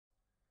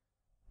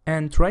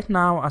And right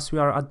now, as we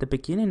are at the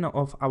beginning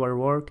of our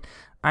work,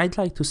 I'd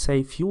like to say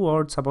a few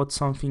words about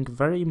something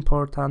very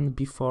important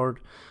before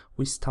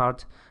we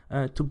start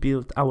to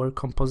build our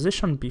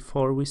composition,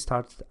 before we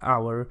start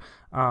our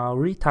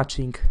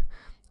retouching.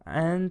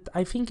 And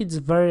I think it's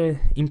a very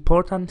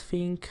important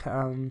thing,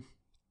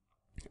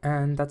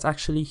 and that's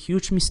actually a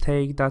huge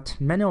mistake that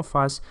many of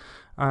us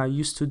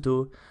used to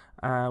do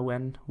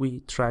when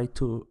we try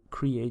to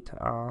create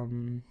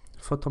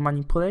photo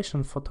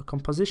manipulation, photo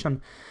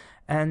composition.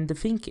 And the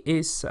thing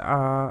is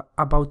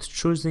about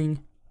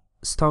choosing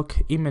stock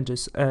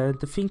images.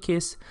 The thing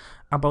is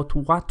about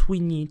what we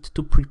need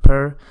to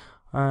prepare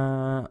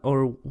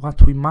or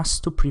what we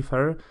must to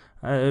prepare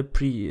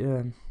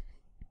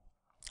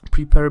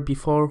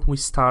before we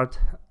start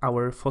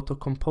our photo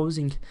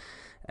composing.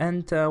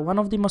 And one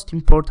of the most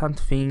important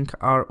thing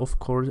are, of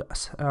course,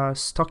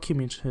 stock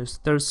images.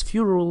 There's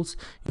few rules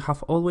you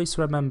have always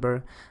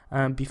remember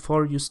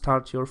before you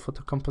start your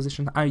photo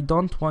composition. I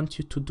don't want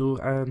you to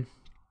do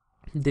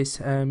this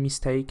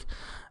mistake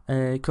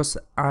because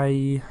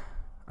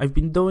I've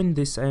been doing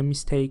this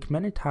mistake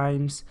many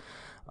times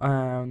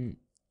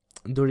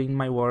during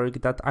my work,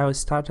 that I was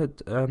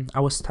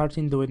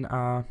starting doing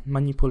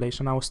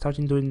manipulation. I was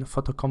starting doing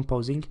photo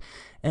composing,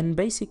 and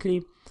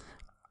basically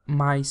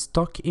my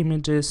stock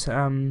images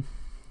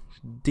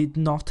did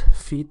not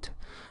fit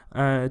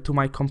to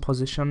my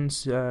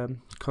compositions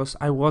because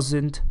I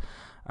wasn't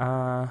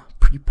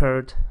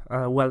prepared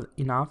well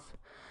enough.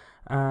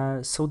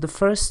 So the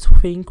first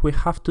thing we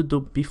have to do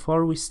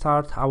before we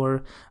start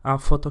our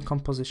photo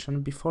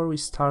composition, before we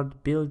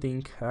start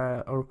building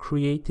or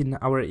creating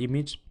our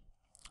image,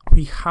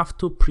 we have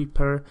to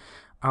prepare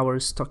our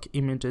stock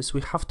images.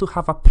 We have to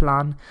have a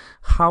plan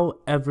how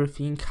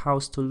everything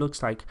has to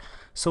looks like.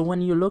 So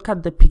when you look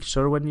at the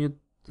picture, when you're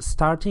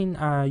starting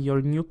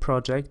your new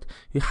project,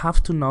 you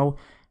have to know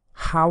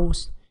how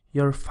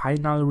your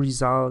final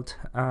result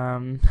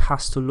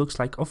has to looks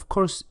like. Of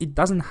course, it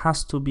doesn't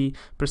has to be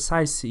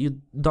precise.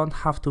 You don't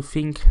have to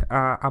think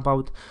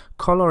about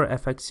color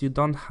effects. You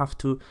don't have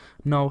to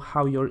know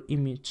how your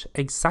image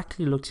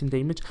exactly looks in the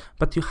image,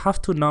 but you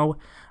have to know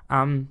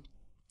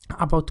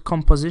about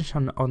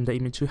composition on the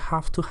image. You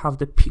have to have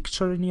the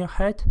picture in your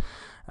head,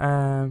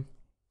 and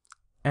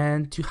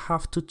you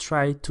have to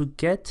try to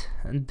get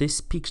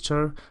this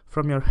picture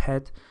from your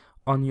head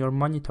on your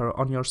monitor,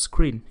 on your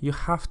screen. You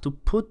have to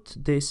put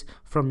this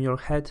from your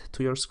head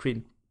to your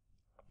screen.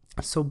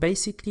 So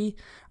basically,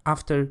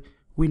 after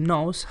we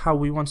know how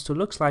we want to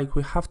look like,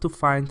 we have to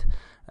find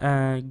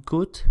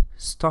good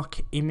stock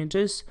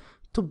images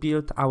to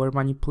build our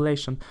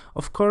manipulation.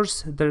 Of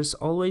course, there's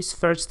always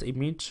first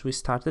image we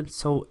started,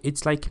 so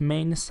it's like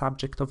main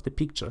subject of the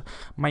picture.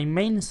 My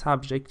main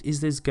subject is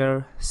this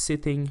girl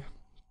sitting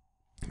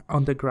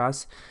on the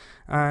grass.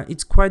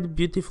 It's quite a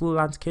beautiful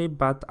landscape,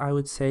 but I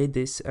would say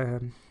this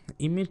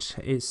image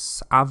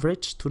is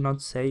average, to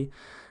not say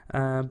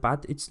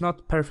but it's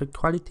not perfect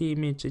quality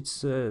image.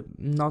 It's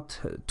not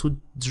too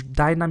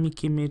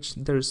dynamic image.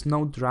 There's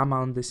no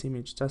drama on this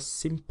image, just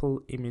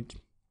simple image.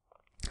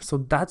 So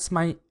that's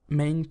my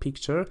main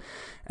picture,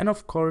 and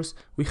of course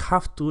we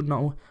have to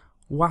know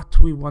what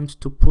we want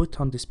to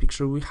put on this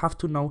picture. We have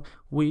to know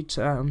which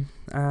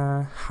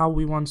how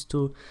we want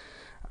to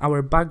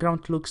our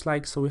background looks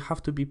like. So we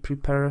have to be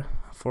prepared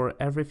for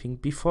everything.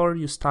 Before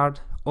you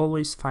start,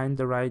 always find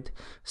the right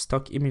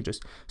stock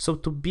images. So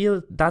to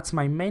build, that's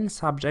my main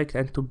subject,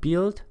 and to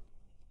build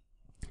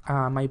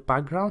my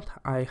background,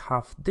 I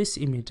have these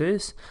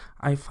images.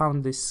 I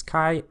found this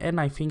sky, and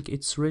I think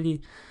it's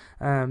really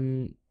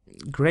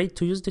great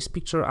to use this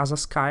picture as a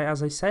sky,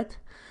 as I said.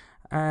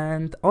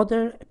 And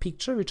other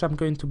picture which I'm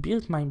going to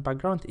build my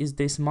background is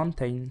these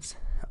mountains.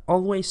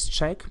 Always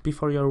check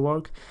before your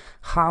work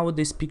how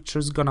this picture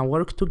is gonna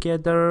work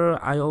together.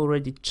 I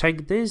already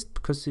checked this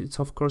because it's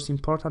of course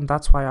important.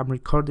 That's why I'm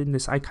recording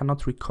this. I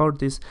cannot record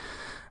this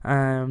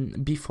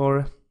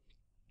before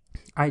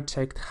I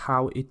checked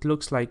how it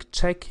looks like.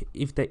 Check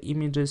if the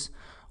images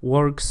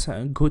works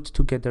good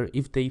together,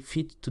 if they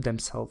fit to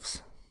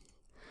themselves.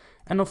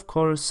 And of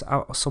course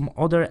some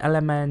other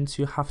elements,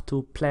 you have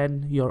to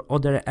plan your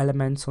other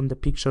elements on the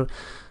picture.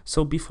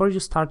 So before you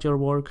start your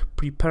work,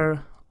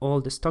 prepare all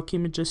the stock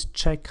images,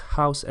 check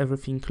how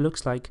everything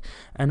looks like,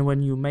 and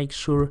when you make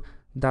sure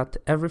that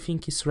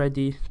everything is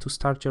ready to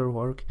start your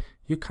work,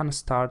 you can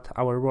start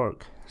our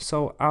work.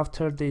 So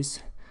after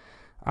this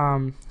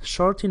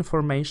short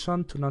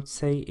information, to not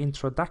say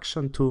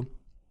introduction to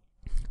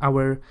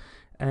our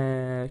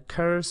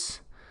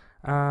course,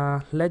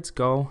 let's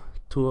go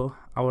to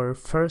our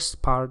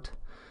first part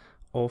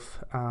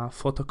of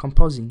photo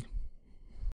composing.